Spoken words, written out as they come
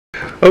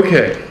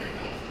Okay.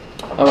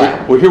 All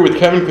right. We're here with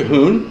Kevin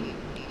Cahoon,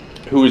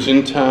 who is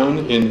in town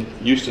in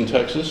Houston,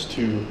 Texas,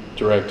 to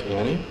direct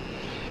Annie.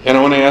 And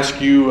I want to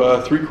ask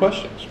you 3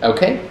 questions.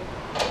 Okay.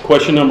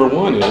 Question number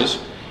 1 is,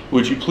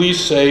 would you please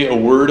say a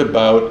word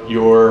about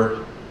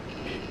your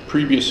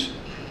previous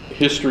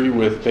history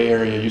with Bay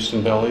Area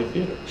Houston Ballet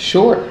Theater?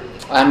 Sure.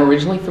 I'm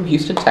originally from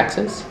Houston,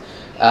 Texas.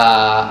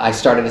 I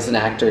started as an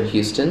actor in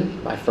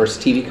Houston. My first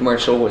TV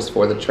commercial was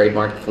for the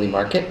Trademark Flea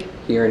Market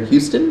here in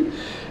Houston.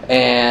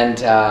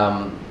 And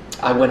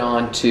I went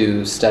on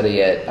to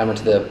study I went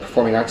to the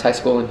Performing Arts High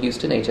School in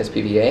Houston,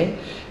 HSPVA,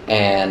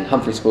 and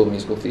Humphrey School of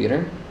Musical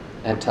Theater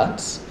at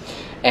Tuts.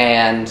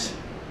 And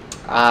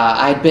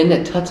I'd been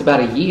at Tuts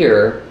about a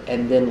year,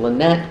 and then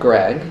Lynette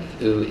Gregg,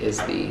 who is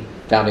the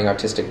founding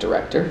artistic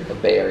director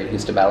of Bay Area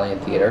Houston Ballet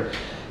and Theater,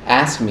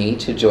 asked me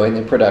to join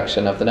the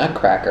production of The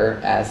Nutcracker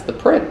as the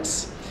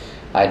prince.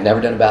 I had never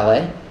done a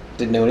ballet,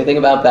 didn't know anything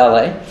about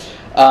ballet,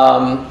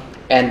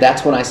 and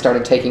that's when I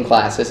started taking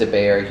classes at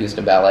Bay Area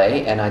Houston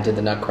Ballet, and I did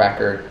The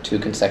Nutcracker 2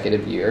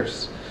 consecutive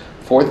years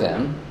for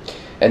them,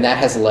 and that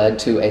has led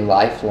to a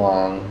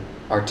lifelong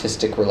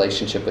artistic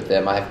relationship with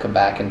them. I have come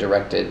back and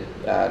directed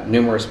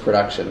numerous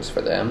productions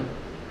for them,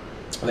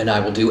 and I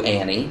will do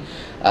Annie,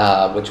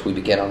 which we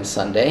begin on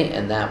Sunday,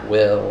 and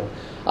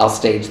I'll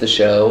stage the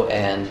show,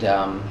 and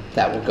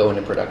that will go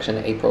into production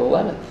April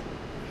 11th.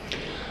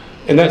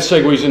 And that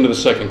segues into the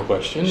second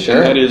question. Sure.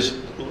 And that is,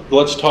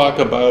 let's talk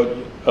about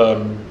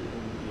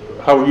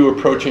how are you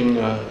approaching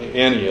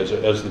Annie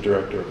as the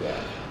director of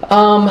that?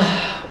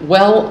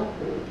 Well,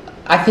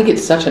 I think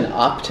it's such an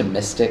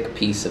optimistic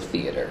piece of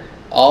theater.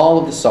 All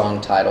of the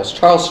song titles,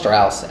 Charles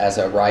Strauss as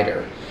a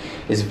writer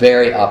is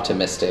very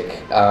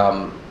optimistic.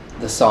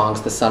 The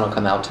songs, The Sun Will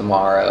Come Out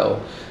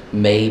Tomorrow,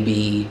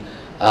 Maybe,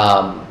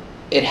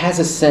 it has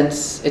a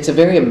sense, it's a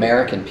very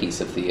American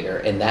piece of theater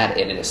in that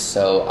it is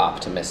so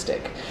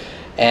optimistic.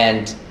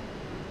 And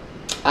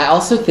I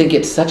also think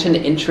it's such an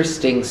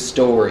interesting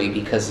story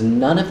because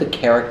none of the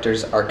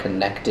characters are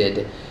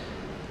connected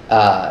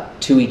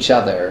to each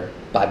other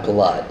by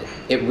blood.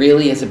 It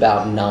really is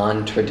about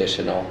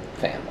non-traditional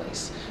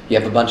families. You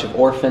have a bunch of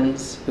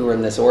orphans who are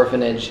in this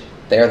orphanage.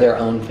 They're their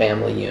own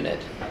family unit.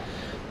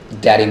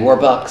 Daddy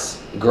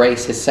Warbucks,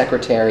 Grace, his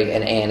secretary,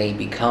 and Annie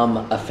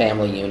become a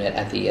family unit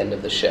at the end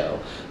of the show.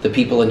 The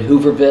people in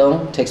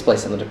Hooverville, takes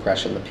place in the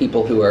Depression, the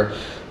people who are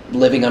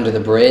living under the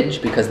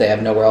bridge because they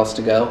have nowhere else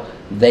to go,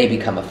 they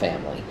become a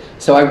family.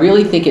 So I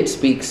really think it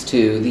speaks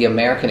to the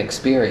American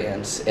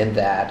experience in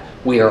that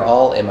we are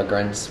all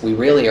immigrants. We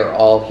really are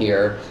all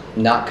here,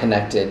 not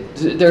connected.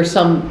 There are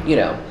some,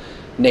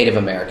 Native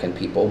American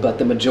people, but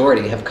the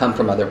majority have come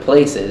from other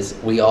places.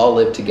 We all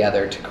live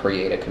together to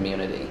create a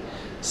community.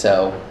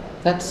 So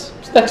that's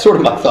sort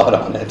of my thought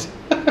on it.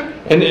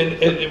 And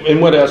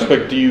in what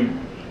aspect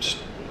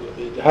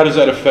how does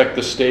that affect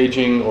the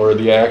staging or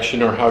the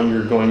action or how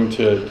you're going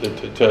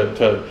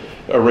to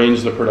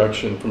arrange the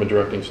production from a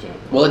directing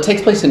standpoint? Well, it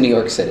takes place in New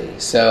York City.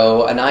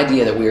 So an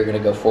idea that we are going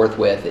to go forth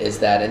with is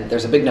that, and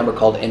there's a big number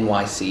called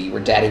NYC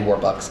where Daddy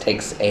Warbucks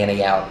takes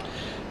Annie out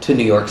to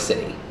New York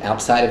City,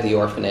 outside of the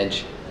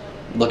orphanage.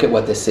 Look at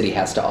what this city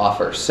has to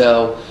offer.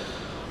 So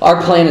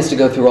our plan is to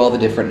go through all the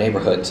different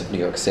neighborhoods of New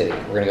York City.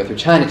 We're going to go through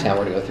Chinatown,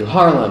 we're going to go through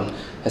Harlem,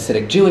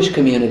 Hasidic Jewish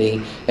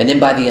community, and then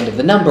by the end of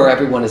the number,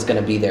 everyone is going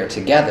to be there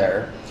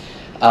together,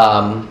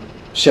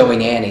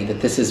 showing Annie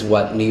that this is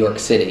what New York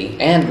City,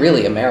 and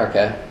really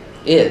America,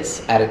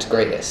 is at its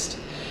greatest.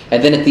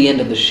 And then at the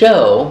end of the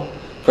show,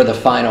 for the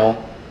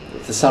final,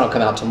 The Sun Will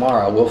Come Out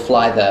Tomorrow, we'll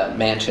fly the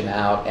mansion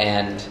out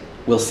and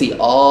we'll see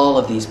all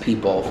of these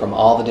people from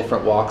all the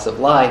different walks of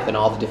life and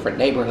all the different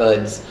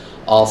neighborhoods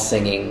all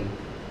singing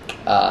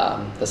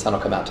The Sun Will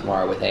Come Out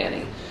Tomorrow with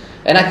Annie.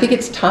 And I think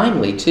it's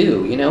timely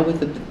too,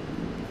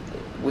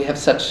 we have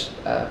such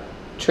a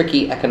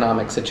tricky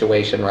economic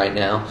situation right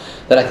now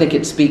that I think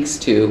it speaks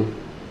to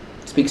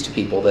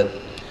people that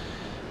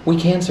we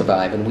can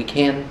survive and we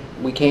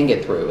can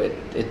get through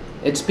it.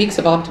 It speaks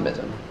of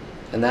optimism,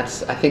 and I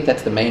think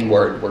that's the main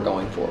word we're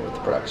going for with the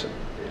production.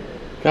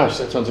 Gosh,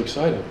 that sounds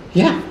exciting.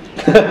 Yeah,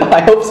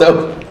 I hope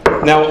so.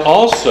 Now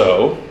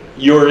also,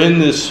 you're in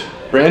this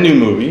brand new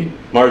movie,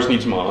 Mars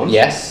Needs Moms.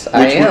 Yes,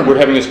 I am. We're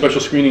having a special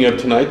screening of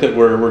tonight that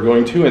we're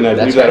going to, and I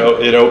believe that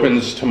it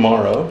opens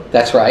tomorrow.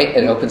 That's right.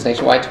 It opens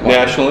nationwide tomorrow.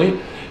 Nationally.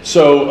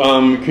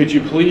 So could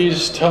you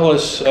please tell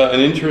us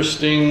an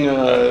interesting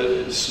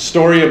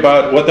story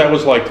about what that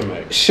was like to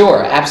make?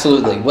 Sure,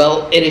 absolutely.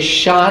 Well, it is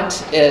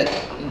shot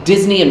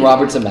Disney and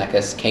Robert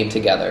Zemeckis came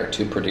together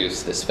to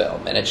produce this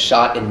film, and it's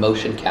shot in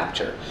motion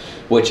capture,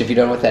 which, if you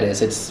don't know what that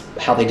is, it's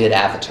how they did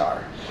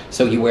Avatar.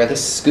 So you wear the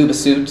scuba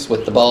suits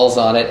with the balls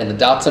on it and the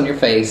dots on your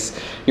face.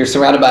 You're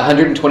surrounded by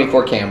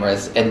 124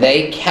 cameras, and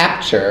they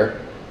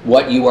capture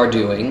what you are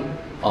doing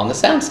on the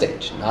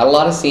soundstage. Not a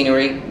lot of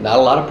scenery, not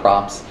a lot of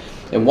props.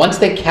 And once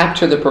they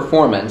capture the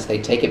performance, they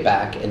take it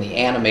back, and the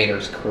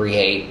animators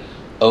create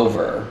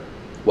over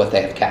what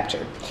they have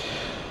captured.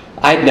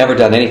 I'd never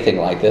done anything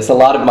like this. A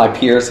lot of my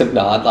peers have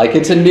not. Like,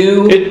 it's a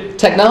new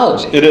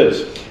technology. It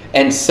is.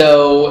 And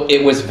so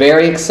it was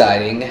very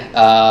exciting.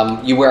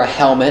 You wear a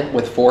helmet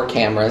with 4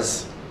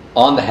 cameras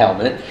on the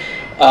helmet.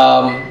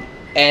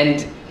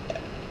 And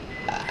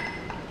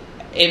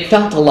it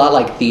felt a lot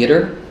like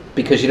theater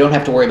because you don't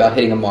have to worry about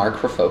hitting a mark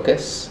for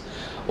focus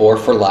or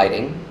for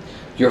lighting.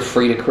 You're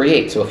free to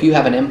create. So if you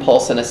have an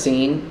impulse in a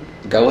scene,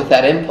 go with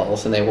that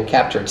impulse and they will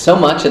capture it. So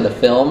much in the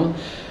film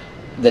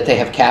that they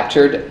have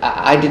captured,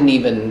 I didn't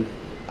even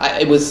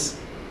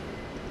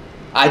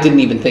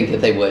think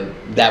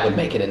that would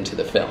make it into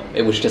the film.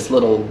 It was just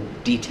little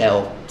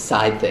detail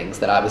side things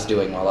that I was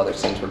doing while other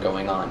scenes were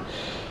going on.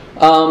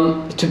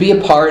 To be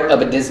a part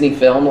of a Disney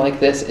film like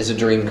this is a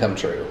dream come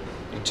true.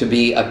 To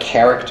be a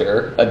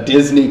character, a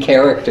Disney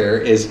character,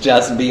 is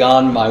just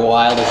beyond my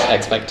wildest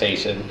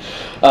expectation.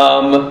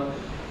 I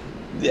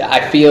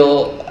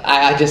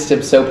just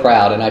am so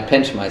proud, and I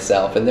pinch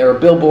myself. And there are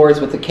billboards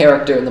with the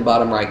character in the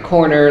bottom right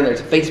corner, and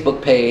there's a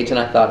Facebook page, and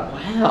I thought,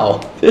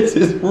 wow, this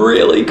is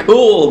really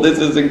cool. This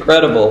is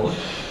incredible.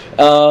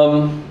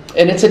 And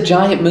it's a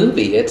giant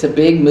movie. It's a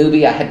big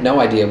movie. I had no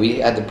idea. We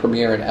had the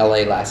premiere in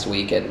LA last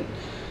week, and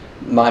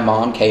my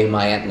mom came,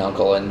 my aunt and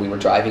uncle, and we were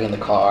driving in the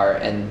car,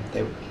 and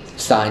there were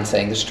signs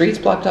saying, the street's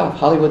blocked off.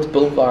 Hollywood's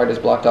Boulevard is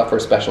blocked off for a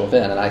special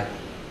event. And I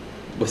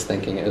was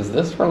thinking, is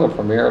this from the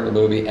premiere of the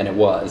movie? And it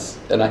was.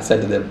 And I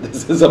said to them,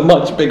 this is a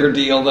much bigger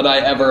deal than I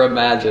ever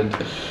imagined.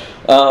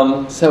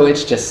 So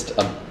it's just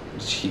a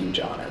huge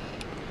honor,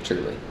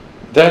 truly.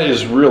 That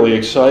is really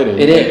exciting.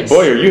 It is.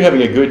 Boy, are you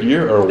having a good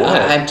year or what?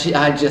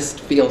 I just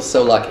feel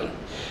so lucky.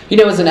 You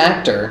know, as an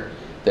actor,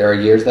 there are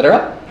years that are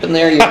up and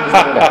there are years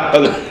that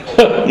are down.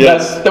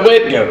 Yes. That's the way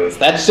it goes.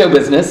 That's show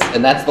business,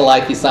 and that's the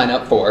life you sign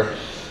up for.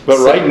 But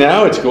right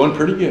now, it's going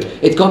pretty good.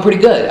 It's going pretty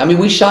good. I mean,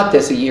 we shot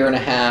this 1.5 years,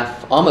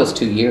 almost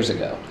 2 years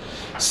ago.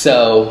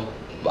 So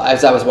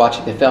as I was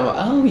watching the film,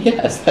 oh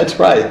yes, that's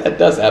right. That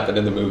does happen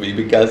in the movie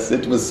because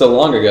it was so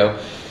long ago.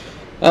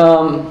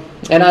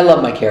 And I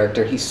love my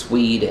character. He's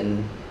sweet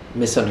and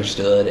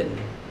misunderstood and,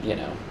 you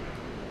know,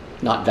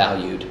 not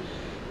valued.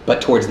 But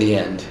towards the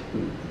end,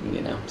 you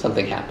know,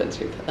 something happens.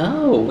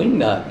 Oh,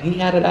 Wingnut. He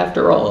had it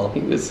after all. He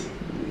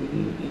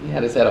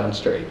had his head on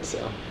straight,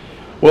 so.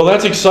 Well,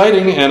 that's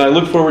exciting, and I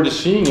look forward to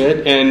seeing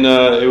it, and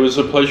it was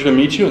a pleasure to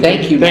meet you. And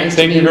thank you.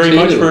 Thank you very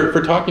much for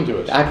talking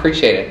to us. I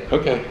appreciate it.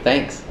 Okay.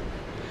 Thanks.